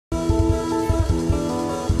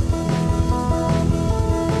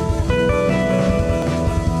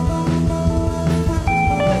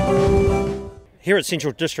Here at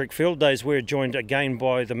Central District Field Days, we're joined again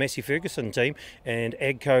by the Massey Ferguson team, and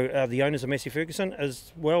AGCO are the owners of Massey Ferguson,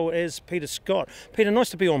 as well as Peter Scott. Peter, nice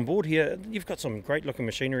to be on board here. You've got some great looking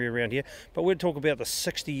machinery around here, but we'll talk about the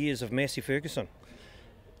 60 years of Massey Ferguson.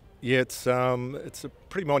 Yeah, it's a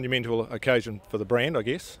pretty monumental occasion for the brand, I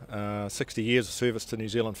guess. 60 years of service to New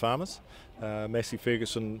Zealand farmers. Massey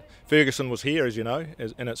Ferguson was here, as you know,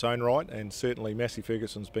 in its own right, and certainly Massey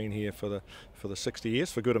Ferguson's been here for the 60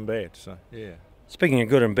 years, for good and bad. So yeah. Speaking of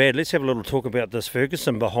good and bad, let's have a little talk about this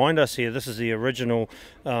Ferguson behind us here. This is the original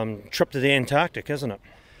trip to the Antarctic, isn't it?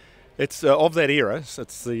 It's of that era.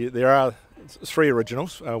 There are three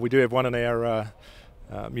originals. We do have one in our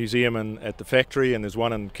museum at the factory, and there's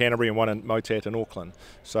one in Canterbury and one in Motat in Auckland.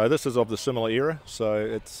 So this is of the similar era. So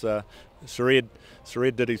it's Sir Ed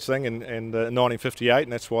did his thing in 1958,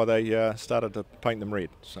 and that's why they started to paint them red.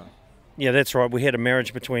 So. Yeah, that's right. We had a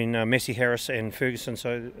marriage between Massey Harris and Ferguson,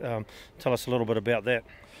 so tell us a little bit about that.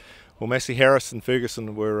 Well, Massey Harris and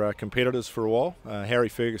Ferguson were competitors for a while. Harry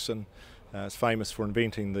Ferguson is famous for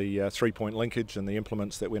inventing the three-point linkage and the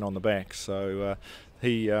implements that went on the back. So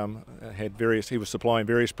he was supplying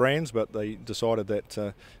various brands, but they decided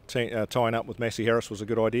that tying up with Massey Harris was a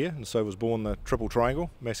good idea, and so was born the triple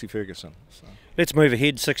triangle, Massey Ferguson. So. Let's move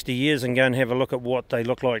ahead 60 years and go and have a look at what they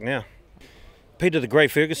look like now. Peter, the grey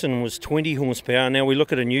Ferguson was 20 horsepower. Now we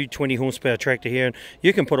look at a new 20 horsepower tractor here, and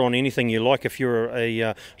you can put on anything you like if you're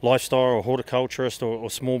a lifestyle or horticulturist or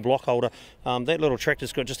small block holder. That little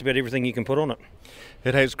tractor's got just about everything you can put on it.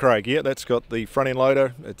 It has, Craig. Yeah, that's got the front end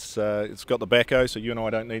loader. It's got the backhoe, so you and I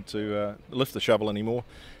don't need to lift the shovel anymore.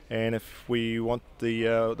 And if we want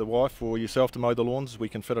the wife or yourself to mow the lawns, we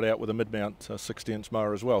can fit it out with a mid-mount 60-inch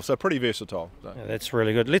mower as well. So pretty versatile. So. Yeah, that's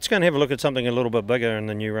really good. Let's go and have a look at something a little bit bigger in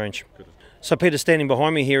the new range. Good. So Peter, standing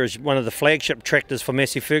behind me here is one of the flagship tractors for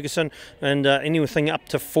Massey Ferguson, and anything up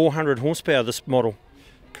to 400 horsepower, this model.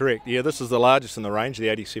 Correct, yeah, this is the largest in the range, the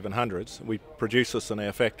 8700s. We produce this in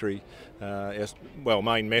our factory,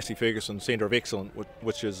 main Massey Ferguson Centre of Excellence,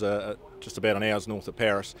 which is just about an hour's north of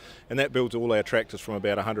Paris, and that builds all our tractors from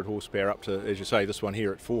about 100 horsepower up to, as you say, this one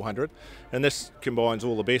here at 400. And this combines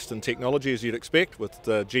all the best in technology, as you'd expect, with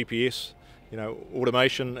GPS,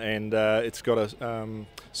 automation, and it's got a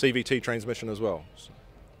CVT transmission as well. So.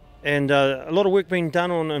 And a lot of work being done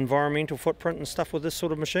on environmental footprint and stuff with this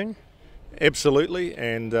sort of machine? Absolutely,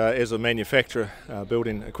 and as a manufacturer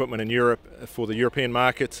building equipment in Europe for the European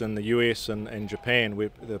markets and the US and Japan,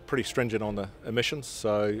 they're pretty stringent on the emissions,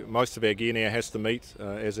 so most of our gear now has to meet,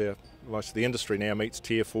 most of the industry now meets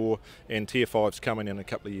Tier 4 and Tier 5's coming in a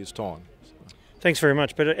couple of years' time. Thanks very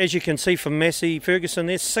much, Peter. As you can see from Massey Ferguson,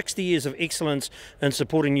 there's 60 years of excellence in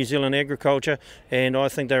supporting New Zealand agriculture, and I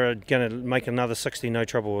think they're going to make another 60 no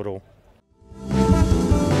trouble at all.